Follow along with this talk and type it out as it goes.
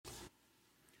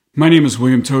My name is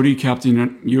William Tody,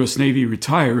 Captain U.S. Navy,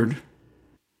 retired,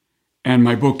 and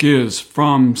my book is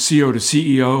From CO to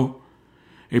CEO,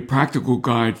 a practical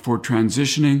guide for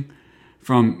transitioning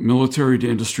from military to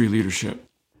industry leadership.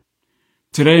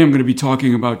 Today I'm going to be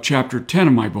talking about Chapter 10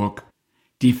 of my book,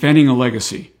 Defending a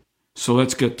Legacy. So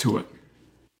let's get to it.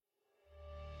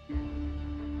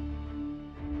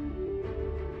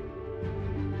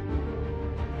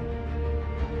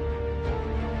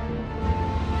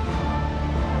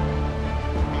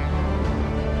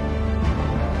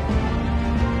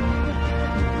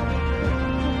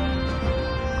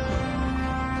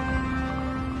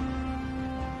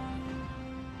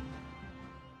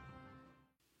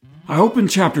 I opened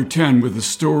Chapter 10 with a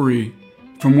story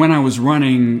from when I was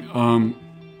running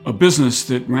a business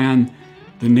that ran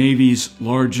the Navy's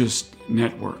largest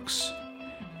networks.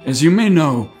 As you may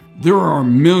know, there are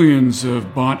millions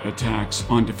of bot attacks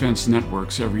on defense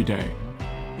networks every day.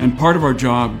 And part of our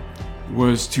job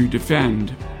was to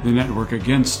defend the network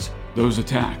against those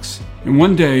attacks. And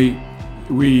one day,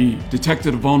 we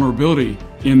detected a vulnerability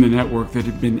in the network that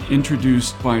had been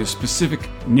introduced by a specific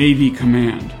Navy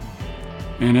command.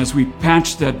 And as we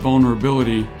patched that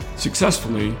vulnerability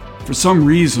successfully, for some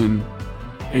reason,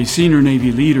 a senior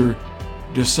Navy leader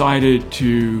decided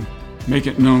to make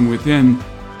it known within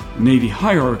Navy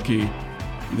hierarchy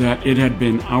that it had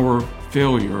been our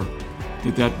failure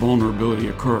that vulnerability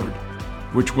occurred,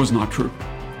 which was not true.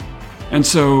 And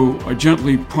so I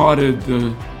gently prodded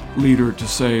the leader to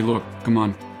say, look, come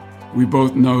on, we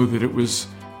both know that it was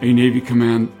a Navy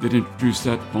command that introduced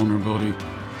that vulnerability.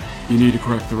 You need to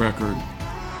correct the record.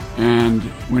 And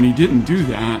when he didn't do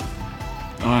that,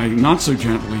 I not so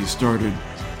gently started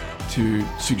to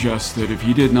suggest that if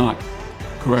he did not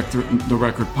correct the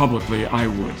record publicly, I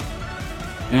would.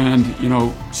 And,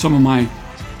 some of my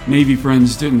Navy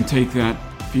friends didn't take that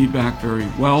feedback very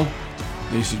well.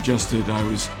 They suggested I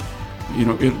was,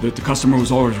 that the customer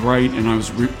was always right and I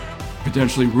was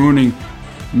potentially ruining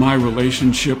my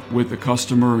relationship with the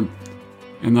customer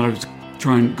and that I was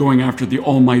going after the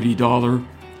almighty dollar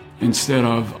instead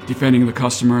of defending the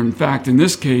customer. In fact, in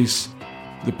this case,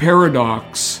 the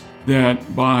paradox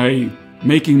that by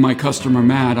making my customer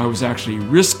mad, I was actually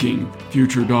risking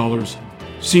future dollars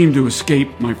seemed to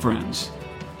escape my friends.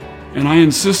 And I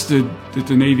insisted that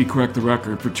the Navy correct the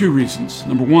record for two reasons.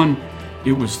 Number one,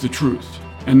 it was the truth.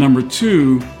 And number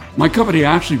two, my company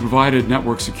actually provided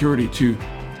network security to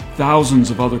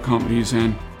thousands of other companies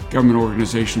and government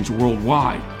organizations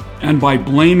worldwide. And by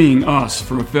blaming us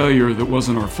for a failure that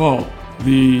wasn't our fault,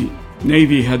 the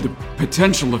Navy had the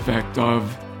potential effect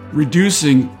of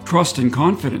reducing trust and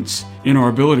confidence in our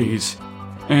abilities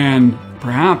and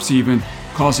perhaps even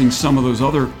causing some of those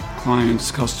other clients,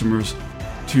 customers,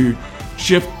 to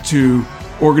shift to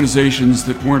organizations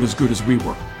that weren't as good as we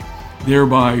were,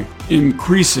 thereby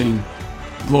increasing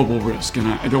global risk. And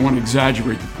I don't want to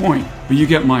exaggerate the point, but you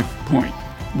get my point.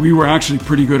 We were actually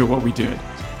pretty good at what we did.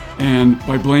 And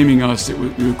by blaming us, we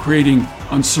were creating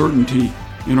uncertainty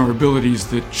in our abilities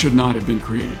that should not have been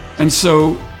created. And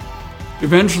so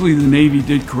eventually the Navy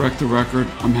did correct the record.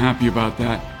 I'm happy about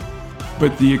that.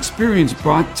 But the experience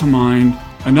brought to mind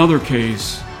another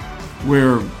case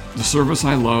where the service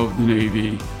I love, the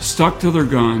Navy, stuck to their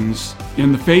guns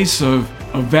in the face of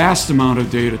a vast amount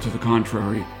of data to the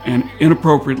contrary, and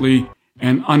inappropriately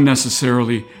and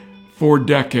unnecessarily for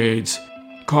decades,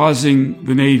 causing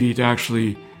the Navy to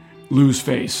actually lose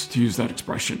face, to use that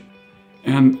expression.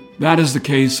 And that is the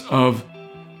case of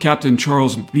Captain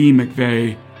Charles B.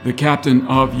 McVeigh, the captain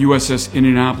of USS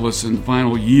Indianapolis in the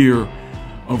final year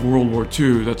of World War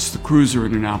II. That's the cruiser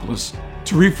Indianapolis.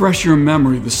 To refresh your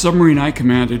memory, the submarine I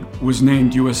commanded was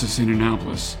named USS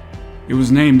Indianapolis. It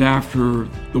was named after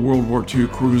the World War II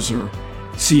cruiser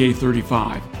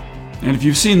CA-35. And if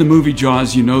you've seen the movie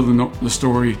Jaws, you know the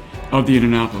story of the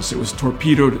Indianapolis. It was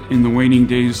torpedoed in the waning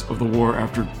days of the war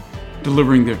after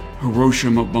delivering the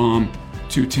Hiroshima bomb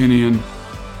to Tinian.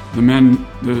 The men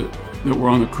that were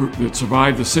on the crew that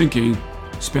survived the sinking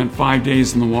spent 5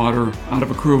 days in the water. Out of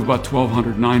a crew of about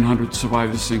 1,200, 900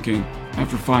 survived the sinking.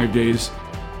 After 5 days,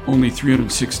 only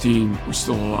 316 were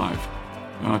still alive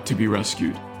to be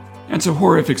rescued. And it's a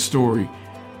horrific story.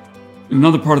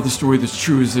 Another part of the story that's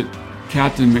true is that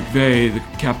Captain McVeigh,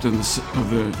 the captain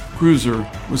of the cruiser,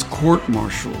 was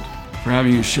court-martialed for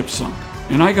having his ship sunk.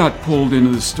 And I got pulled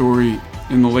into the story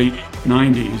in the late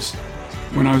 90s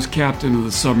when I was captain of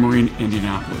the submarine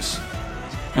Indianapolis.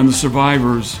 And the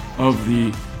survivors of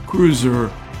the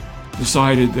cruiser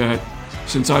decided that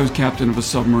since I was captain of a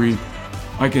submarine,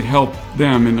 I could help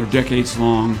them in their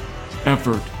decades-long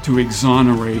effort to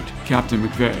exonerate Captain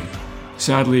McVeigh.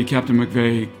 Sadly, Captain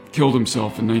McVeigh killed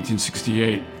himself in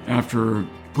 1968 after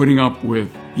putting up with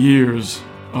years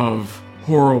of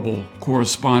horrible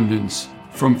correspondence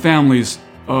from families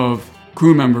of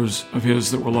crew members of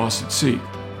his that were lost at sea.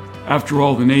 After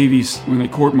all, the Navy, when they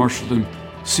court-martialed him,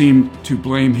 seemed to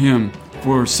blame him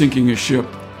for sinking a ship.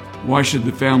 Why should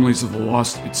the families of the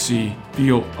lost at sea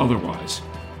feel otherwise?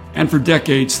 And for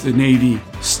decades, the Navy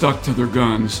stuck to their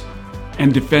guns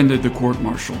and defended the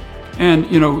court-martial. And,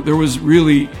 there was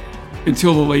really,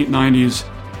 until the late 90s,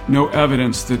 no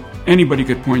evidence that anybody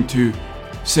could point to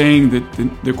saying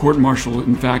that the court-martial,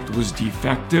 in fact, was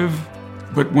defective.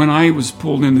 But when I was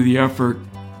pulled into the effort,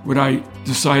 what I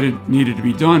decided needed to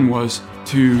be done was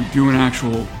to do an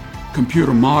actual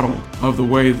computer model of the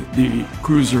way that the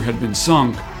cruiser had been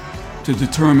sunk to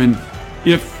determine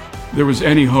if there was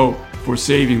any hope for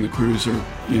saving the cruiser,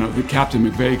 that Captain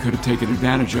McVeigh could have taken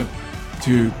advantage of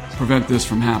to prevent this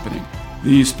from happening.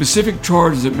 The specific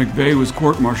charge that McVeigh was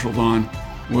court-martialed on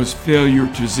was failure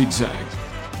to zigzag.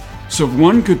 So if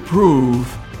one could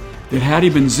prove that had he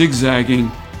been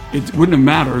zigzagging, it wouldn't have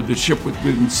mattered, the ship would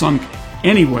have been sunk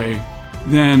anyway,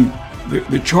 then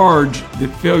the charge that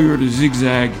failure to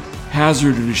zigzag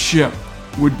hazarded a ship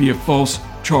would be a false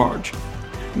charge.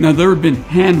 Now, there have been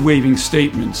hand-waving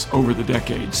statements over the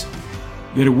decades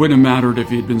that it wouldn't have mattered if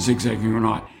he had been zigzagging or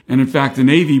not. And in fact, the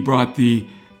Navy brought the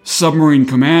submarine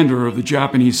commander of the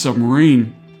Japanese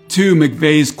submarine to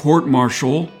McVeigh's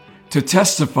court-martial to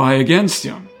testify against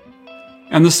him.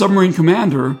 And the submarine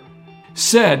commander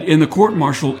said in the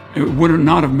court-martial it would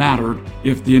not have mattered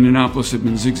if the Indianapolis had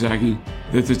been zigzagging,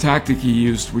 that the tactic he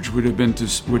used, which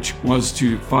was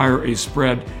to fire a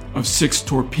spread of 6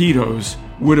 torpedoes,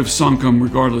 would have sunk him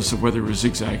regardless of whether he was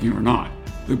zigzagging or not.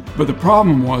 But the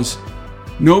problem was,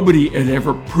 nobody had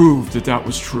ever proved that that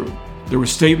was true. There were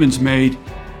statements made,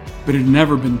 but it had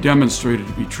never been demonstrated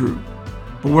to be true.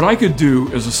 But what I could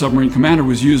do as a submarine commander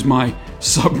was use my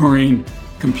submarine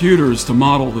computers to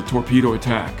model the torpedo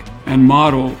attack and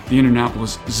model the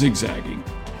Indianapolis zigzagging.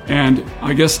 And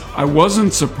I guess I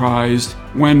wasn't surprised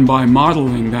when, by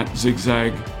modeling that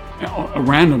zigzag, a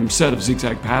random set of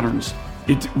zigzag patterns,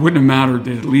 it wouldn't have mattered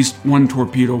that at least one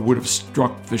torpedo would have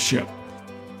struck the ship.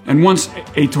 And once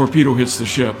a torpedo hits the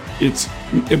ship, its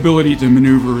ability to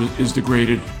maneuver is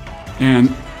degraded,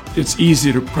 and it's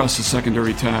easy to press a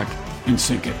secondary tack and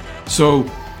sink it. So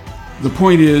the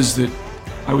point is that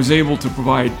I was able to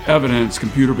provide evidence,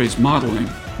 computer-based modeling,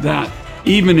 that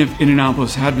even if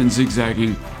Indianapolis had been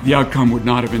zigzagging, the outcome would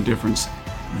not have been different.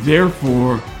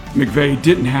 Therefore, McVeigh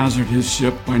didn't hazard his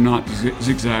ship by not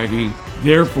zigzagging.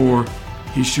 Therefore,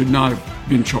 he should not have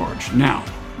been charged. Now,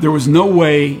 there was no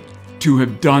way to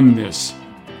have done this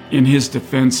in his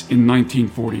defense in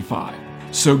 1945.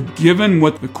 So given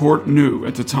what the court knew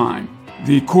at the time,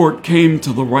 the court came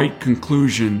to the right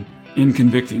conclusion in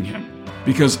convicting him.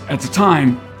 Because at the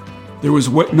time, there was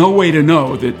no way to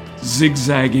know that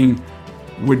zigzagging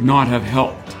would not have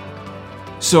helped.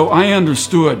 So I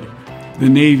understood the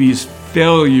Navy's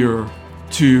failure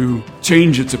to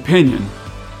change its opinion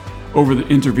over the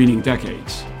intervening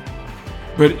decades.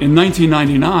 But in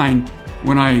 1999,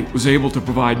 when I was able to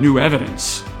provide new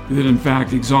evidence that in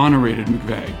fact exonerated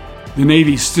McVeigh, the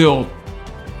Navy still,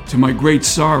 to my great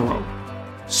sorrow,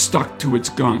 stuck to its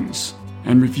guns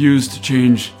and refused to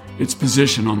change its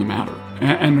position on the matter.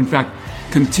 And in fact,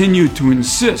 continued to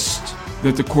insist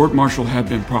that the court-martial had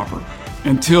been proper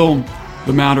until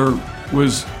the matter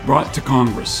was brought to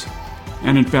Congress.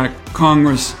 And in fact,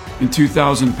 Congress in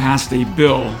 2000 passed a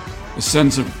bill, a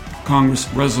sense of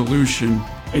Congress resolution,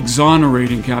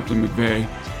 exonerating Captain McVeigh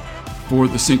for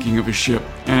the sinking of his ship.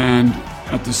 And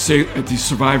at the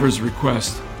survivor's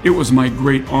request, it was my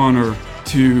great honor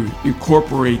to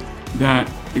incorporate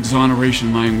that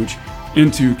exoneration language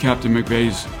into Captain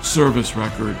McVeigh's service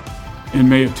record in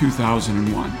May of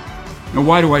 2001. Now,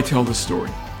 why do I tell this story?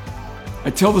 I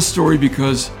tell the story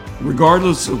because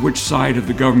regardless of which side of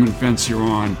the government fence you're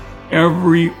on,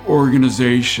 every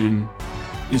organization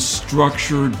is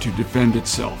structured to defend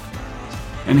itself.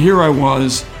 And here I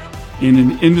was in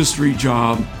an industry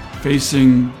job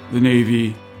facing the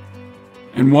Navy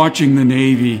and watching the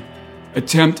Navy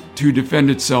attempt to defend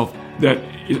itself, that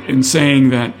in saying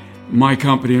that my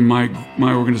company and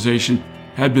my organization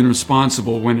had been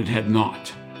responsible when it had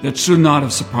not. That should not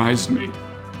have surprised me.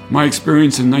 My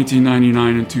experience in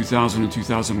 1999 and 2000 and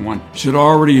 2001 should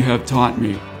already have taught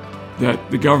me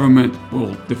that the government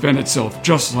will defend itself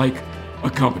just like a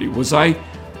company. Was I,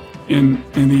 in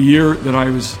the year that I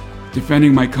was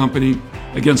defending my company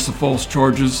against the false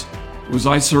charges, was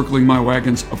I circling my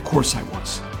wagons? Of course I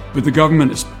was. But the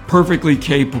government is perfectly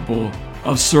capable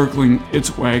of circling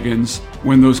its wagons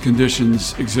when those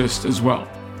conditions exist as well.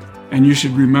 and you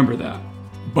should remember that.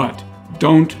 But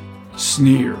don't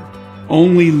sneer.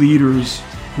 Only leaders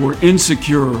who are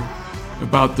insecure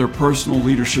about their personal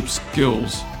leadership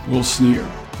skills will sneer.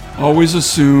 Always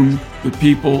assume that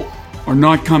people are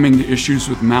not coming to issues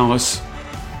with malice,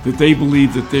 that they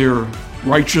believe that they're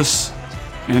righteous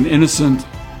and innocent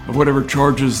of whatever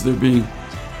charges that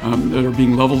are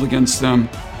being leveled against them,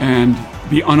 and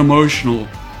be unemotional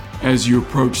as you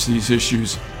approach these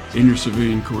issues in your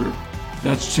civilian career.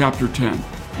 That's chapter 10.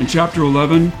 In chapter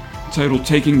 11, titled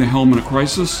Taking the Helm in a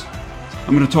Crisis,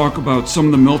 I'm going to talk about some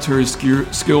of the military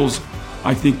skills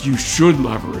I think you should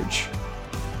leverage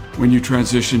when you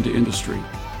transition to industry.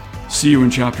 See you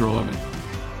in chapter 11.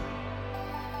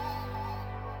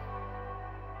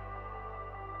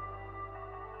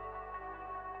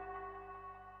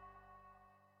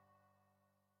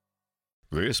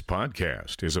 This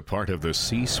podcast is a part of the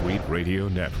C-Suite Radio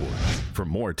Network. For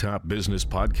more top business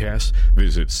podcasts,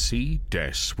 visit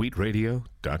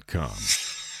c-suiteradio.com.